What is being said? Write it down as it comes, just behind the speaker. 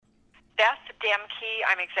Beth Demke.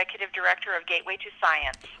 I'm Executive Director of Gateway to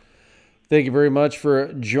Science. Thank you very much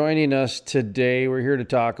for joining us today. We're here to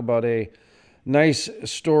talk about a nice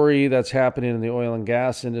story that's happening in the oil and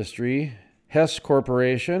gas industry. Hess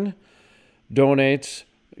Corporation gives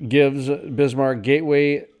Bismarck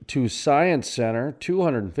Gateway to Science Center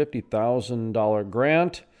 $250,000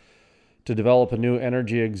 grant to develop a new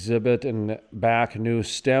energy exhibit and back new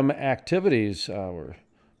STEM activities. We're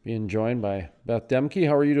being joined by Beth Demke.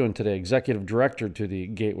 How are you doing today? Executive Director to the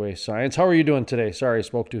Gateway Science. How are you doing today? Sorry, I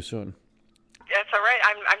spoke too soon. That's all right.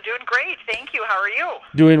 I'm doing great. Thank you. How are you?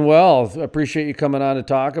 Doing well. I appreciate you coming on to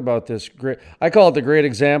talk about this great. I call it the great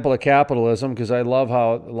example of capitalism because I love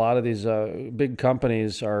how a lot of these big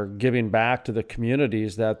companies are giving back to the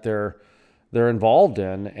communities that they're involved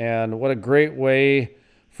in, and what a great way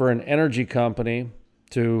for an energy company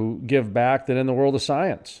to give back than in the world of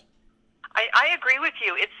science. I agree with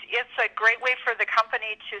you. It's a great way for the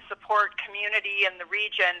company to support community in the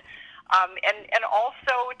region. And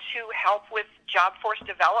also to help with job force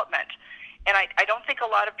development. And I don't think a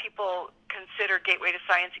lot of people consider Gateway to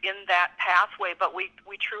Science in that pathway, but we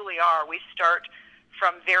truly are. We start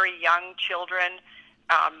from very young children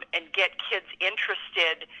and get kids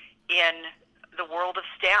interested in the world of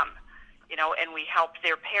STEM, and we help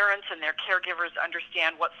their parents and their caregivers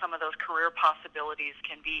understand what some of those career possibilities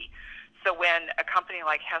can be. So when a company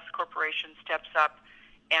like Hess Corporation steps up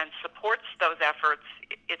and supports those efforts,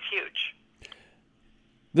 it's huge.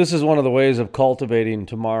 This is one of the ways of cultivating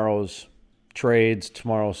tomorrow's trades,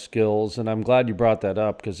 tomorrow's skills, and I'm glad you brought that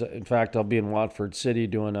up because, in fact, I'll be in Watford City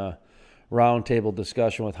doing a roundtable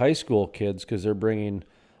discussion with high school kids because they're bringing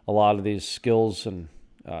a lot of these skills and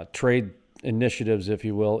trade initiatives, if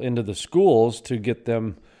you will, into the schools to get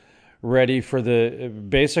them ready for the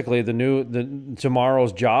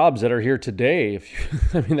tomorrow's jobs that are here today.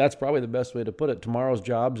 That's probably the best way to put it. Tomorrow's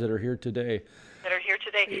jobs that are here today.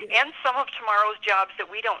 And some of tomorrow's jobs that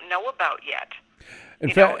we don't know about yet.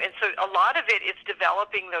 And so a lot of it is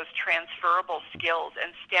developing those transferable skills,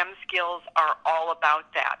 and STEM skills are all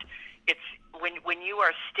about that. It's when you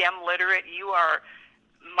are STEM literate, you are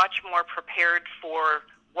much more prepared for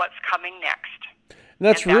what's coming next.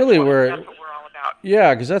 That's what we're all about.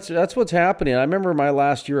 Yeah, because that's what's happening. I remember my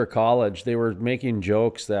last year of college, they were making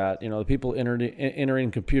jokes that the people entering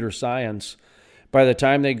computer science, by the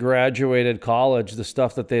time they graduated college, the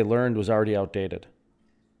stuff that they learned was already outdated.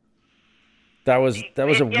 That was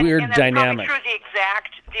a weird dynamic. True.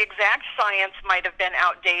 The exact science might have been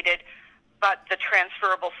outdated, but the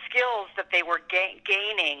transferable skills that they were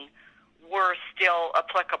gaining were still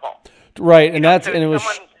applicable. Right,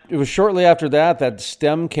 it was shortly after that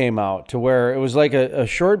STEM came out, to where it was like a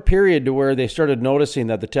short period to where they started noticing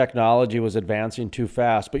that the technology was advancing too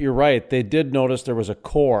fast. But you're right, they did notice there was a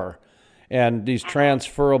core and these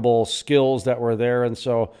transferable skills that were there. And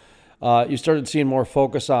so you started seeing more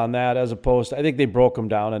focus on that as opposed to, I think they broke them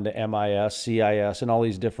down into MIS, CIS, and all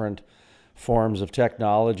these different forms of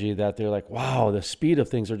technology that they're like, wow, the speed of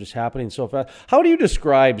things are just happening so fast. How do you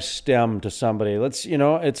describe STEM to somebody?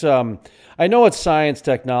 I know it's science,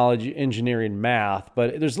 technology, engineering, math,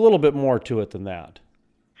 but there's a little bit more to it than that.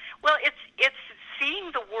 Well, it's seeing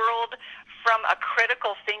the world from a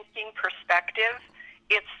critical thinking perspective.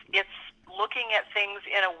 It's looking at things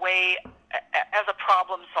in a way as a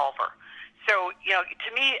problem solver. So,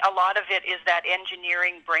 to me, a lot of it is that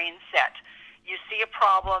engineering brain set. You see a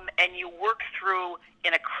problem and you work through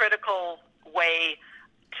in a critical way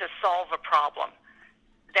to solve a problem.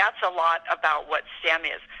 That's a lot about what STEM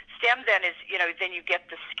is. STEM then is, then you get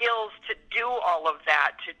the skills to do all of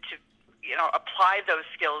that, to apply those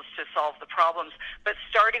skills to solve the problems. But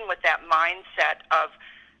starting with that mindset of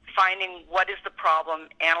finding what is the problem,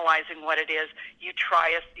 analyzing what it is, you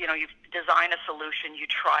design a solution, you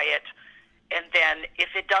try it, and then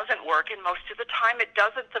if it doesn't work, and most of the time it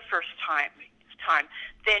doesn't the first time,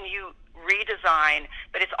 then you redesign.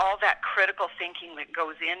 But it's all that critical thinking that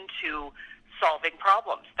goes into solving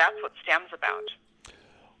problems. That's what STEM's about.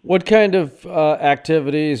 What kind of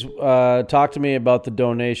activities? Talk to me about the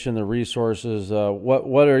donation, the resources.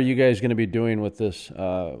 What are you guys going to be doing with this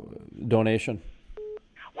donation?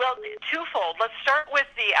 Well, twofold. Let's start with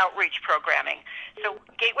the outreach programming. So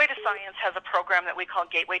Gateway to Science has a program that we call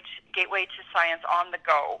Gateway to Science on the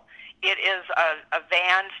Go. It is a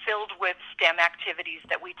van filled with STEM activities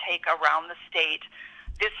that we take around the state.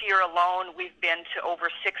 This year alone, we've been to over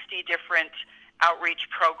 60 different outreach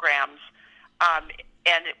programs.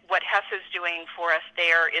 And what Hess is doing for us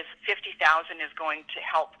there is $50,000 is going to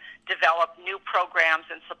help develop new programs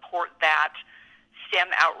and support that STEM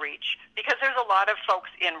outreach, because there's a lot of folks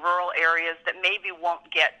in rural areas that maybe won't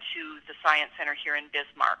get to the Science Center here in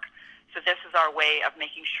Bismarck. So this is our way of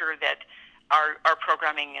making sure that our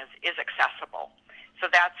programming is accessible. So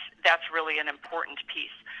that's really an important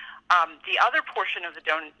piece. The other portion of the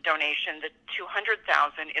donation, the $200,000,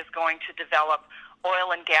 is going to develop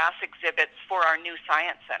oil and gas exhibits for our new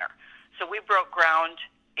Science Center. So we broke ground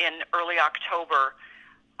in early October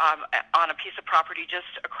on a piece of property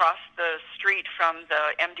just across the street from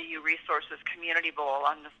the MDU Resources Community Bowl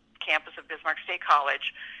on the campus of Bismarck State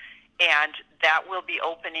College, and that will be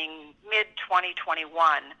opening mid-2021,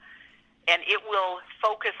 and it will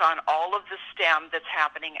focus on all of the STEM that's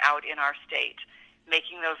happening out in our state,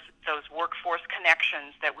 making those workforce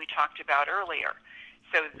connections that we talked about earlier.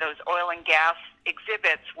 So those oil and gas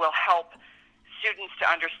exhibits will help students to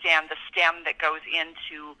understand the STEM that goes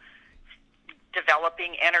into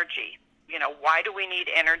developing energy. You know, why do we need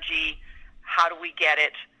energy? How do we get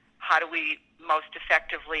it? How do we most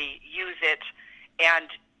effectively use it? And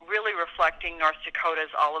really reflecting North Dakota's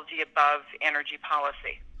all of the above energy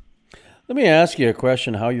policy. Let me ask you a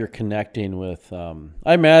question, how you're connecting with,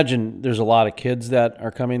 I imagine there's a lot of kids that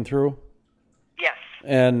are coming through. Yes.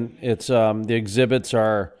 And it's the exhibits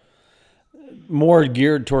are more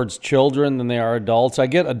geared towards children than they are adults. I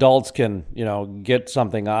get adults can, get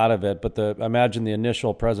something out of it, but I imagine the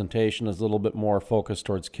initial presentation is a little bit more focused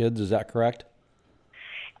towards kids. Is that correct?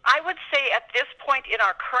 I would say at this point in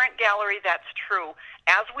our current gallery, that's true.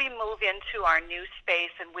 As we move into our new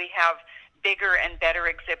space and we have bigger and better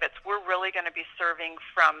exhibits, we're really going to be serving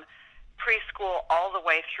from preschool all the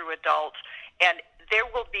way through adult. And there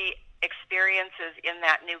will be experiences in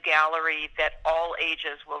that new gallery that all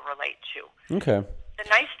ages will relate to. Okay. The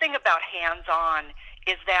nice thing about hands-on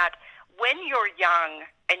is that when you're young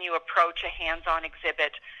and you approach a hands-on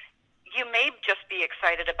exhibit, you may just be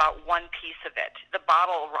excited about one piece of it. The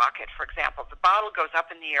bottle rocket, for example. The bottle goes up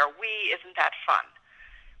in the air. Isn't that fun?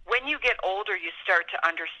 When you get older, you start to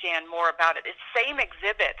understand more about it. It's the same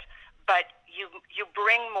exhibit, but you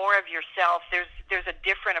bring more of yourself. There's a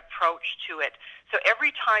different approach to it. So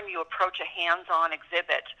every time you approach a hands-on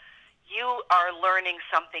exhibit, you are learning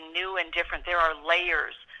something new and different. There are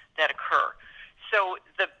layers that occur. So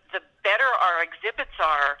the better our exhibits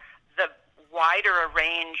are, the wider a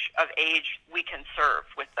range of age we can serve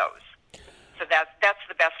with those. So that's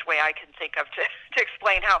the best way I can think of to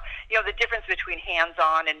explain how, the difference between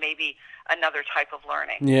hands-on and maybe another type of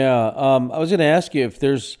learning. Yeah, I was going to ask you if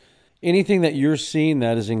there's anything that you're seeing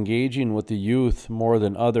that is engaging with the youth more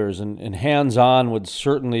than others, and hands-on would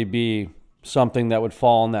certainly be something that would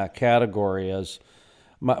fall in that category. As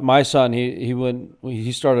my son,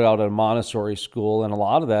 he started out at a Montessori school, and a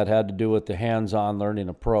lot of that had to do with the hands-on learning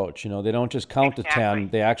approach. They don't just count to 10;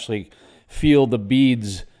 they actually feel the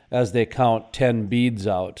beads as they count 10 beads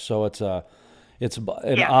out. So it's an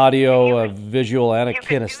audio, a visual, and a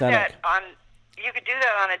kinesthetic. You could do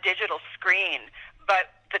that on a digital screen,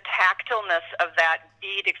 but the tactileness of that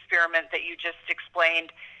bead experiment that you just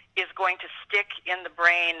explained is going to stick in the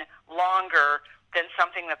brain longer than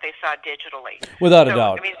something that they saw digitally. Without a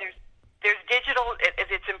doubt. I mean, there's digital.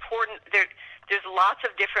 It's important. There's lots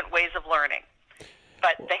of different ways of learning.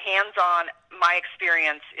 But the hands-on, my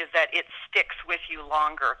experience is that it sticks with you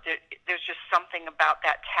longer. There's just something about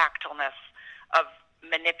that tactileness of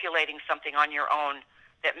manipulating something on your own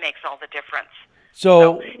that makes all the difference.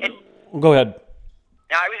 So go ahead.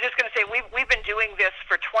 Now, I was just going to say, we've been doing this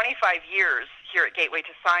for 25 years here at Gateway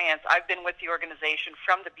to Science. I've been with the organization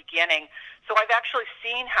from the beginning. So I've actually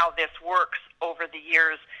seen how this works over the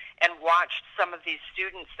years and watched some of these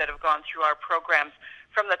students that have gone through our programs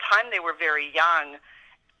from the time they were very young,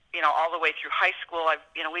 all the way through high school.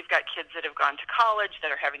 We've got kids that have gone to college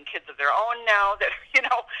that are having kids of their own now that,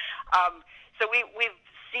 so we've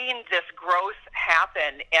seen this growth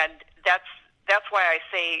happen. And that's why I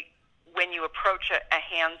say when you approach a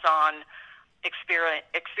hands-on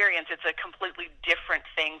experience, it's a completely different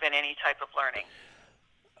thing than any type of learning.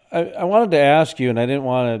 I wanted to ask you, and I didn't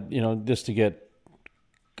want to, this to get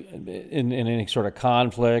in any sort of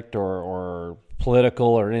conflict or political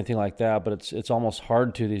or anything like that, but it's almost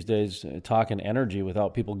hard to these days talking energy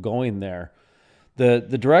without people going there. The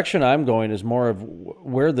direction I'm going is more of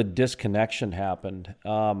where the disconnection happened.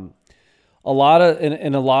 A lot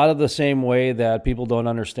of the same way that people don't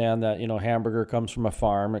understand that, hamburger comes from a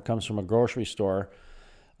farm, it comes from a grocery store.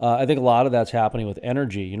 I think a lot of that's happening with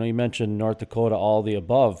energy. You mentioned North Dakota, all the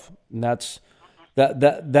above, and that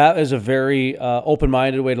is a very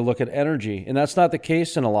open-minded way to look at energy, and that's not the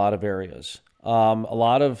case in a lot of areas. A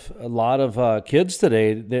lot of kids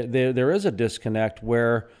today, there is a disconnect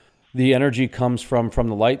where the energy comes from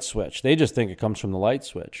the light switch. They just think it comes from the light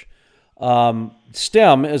switch.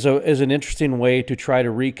 STEM is an interesting way to try to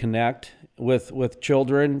reconnect with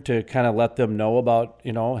children, to kind of let them know about,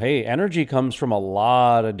 hey, energy comes from a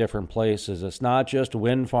lot of different places. It's not just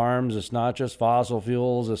wind farms. It's not just fossil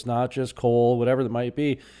fuels. It's not just coal, whatever that might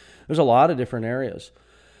be. There's a lot of different areas.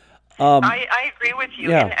 I agree with you.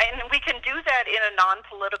 Yeah. And we can do that in a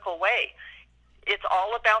non-political way. It's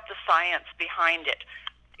all about the science behind it.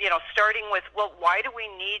 Starting with, well, why do we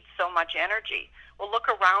need so much energy? Well, look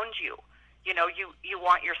around you. You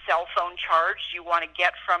want your cell phone charged. You want to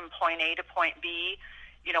get from point A to point B.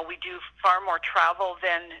 We do far more travel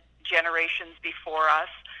than generations before us.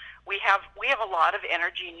 We have a lot of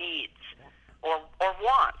energy needs, or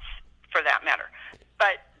wants, for that matter.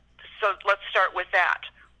 But so let's start with that.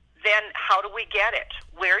 Then how do we get it?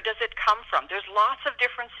 Where does it come from? There's lots of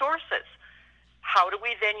different sources. How do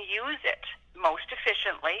we then use it most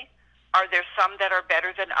efficiently? Are there some that are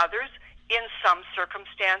better than others? In some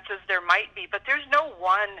circumstances, there might be, but there's no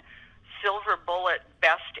one silver bullet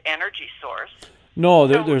best energy source. No,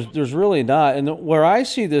 there's really not. And where I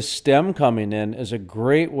see this STEM coming in is a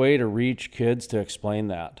great way to reach kids, to explain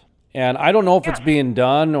that. And I don't know if it's being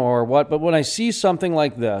done or what, but when I see something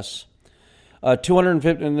like this,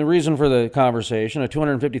 250, and the reason for the conversation, a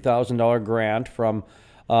 $250,000 grant from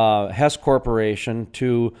Hess Corporation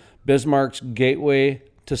to Bismarck's Gateway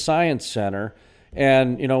to Science Center.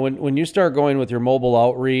 And, when you start going with your mobile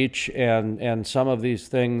outreach and some of these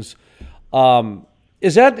things,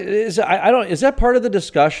 is that part of the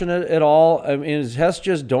discussion at all? I mean, is Hess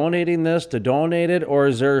just donating this to donate it, or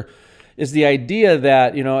is the idea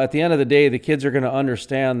that, at the end of the day, the kids are going to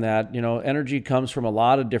understand that, energy comes from a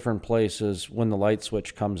lot of different places when the light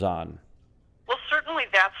switch comes on? Well, certainly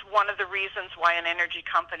that's one of the reasons why an energy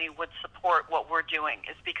company would support what we're doing,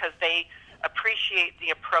 is because they appreciate the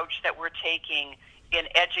approach that we're taking in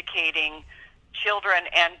educating children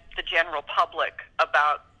and the general public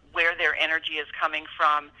about where their energy is coming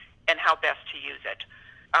from and how best to use it.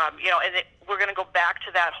 We're going to go back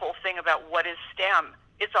to that whole thing about what is STEM.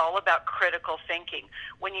 It's all about critical thinking.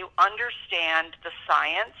 When you understand the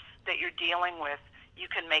science that you're dealing with, you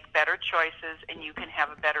can make better choices and you can have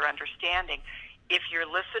a better understanding. If you're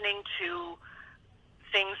listening to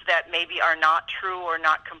things that maybe are not true or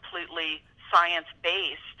not completely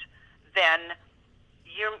science-based, then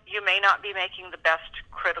you may not be making the best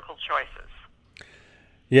critical choices.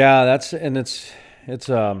 Yeah,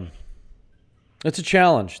 it's a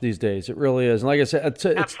challenge these days. It really is. And like I said,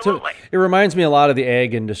 it reminds me a lot of the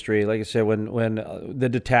ag industry. Like I said, when the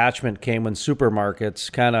detachment came, when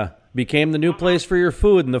supermarkets kind of became the new place for your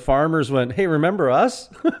food, and the farmers went, "Hey, remember us?"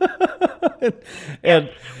 and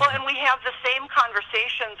we have the same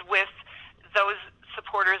conversations with those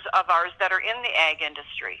supporters of ours that are in the ag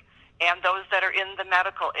industry, and those that are in the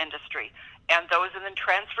medical industry, and those in the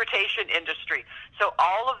transportation industry. So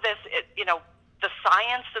all of this, the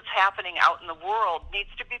science that's happening out in the world needs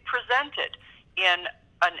to be presented in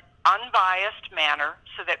an unbiased manner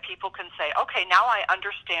so that people can say, okay, now I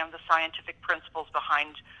understand the scientific principles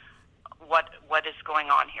behind what is going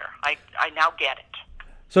on here. I now get it.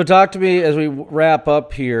 So talk to me as we wrap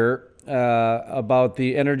up here about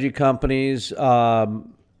the energy companies.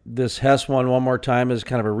 This Hess one more time as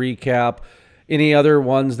kind of a recap. Any other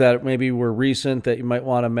ones that maybe were recent that you might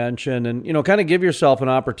want to mention, and kind of give yourself an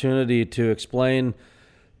opportunity to explain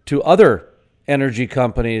to other energy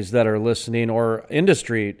companies that are listening, or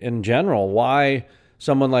industry in general, why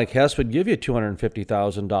someone like Hess would give you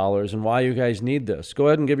 $250,000 and why you guys need this. Go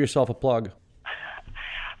ahead and give yourself a plug.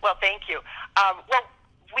 Well, thank you.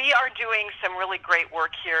 We are doing some really great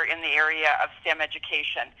work here in the area of STEM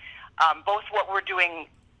education, both what we're doing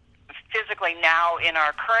physically now in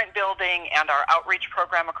our current building and our outreach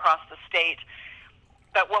program across the state.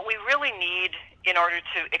 But what we really need in order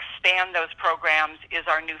to expand those programs is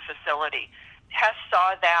our new facility. Hess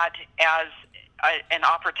saw that as an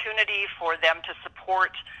opportunity for them to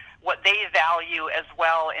support what they value as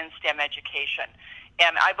well in STEM education.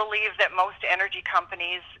 And I believe that most energy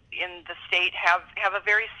companies in the state have a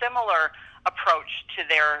very similar approach to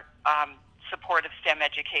their support of STEM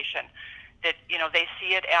education. That, they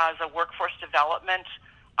see it as a workforce development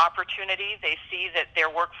opportunity. They see that their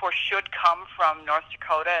workforce should come from North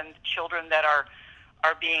Dakota and children that are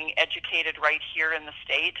being educated right here in the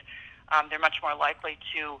state. They're much more likely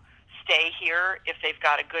to stay here if they've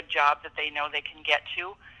got a good job that they know they can get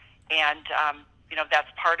to. And, that's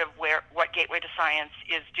part of what Gateway to Science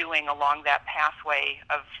is doing along that pathway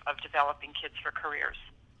of developing kids for careers.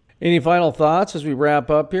 Any final thoughts as we wrap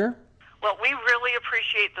up here? Well, we really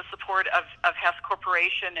appreciate the support of Hess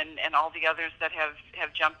Corporation and all the others that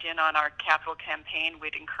have jumped in on our capital campaign.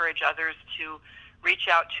 We'd encourage others to reach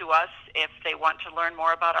out to us if they want to learn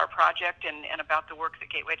more about our project and about the work that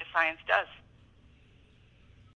Gateway to Science does.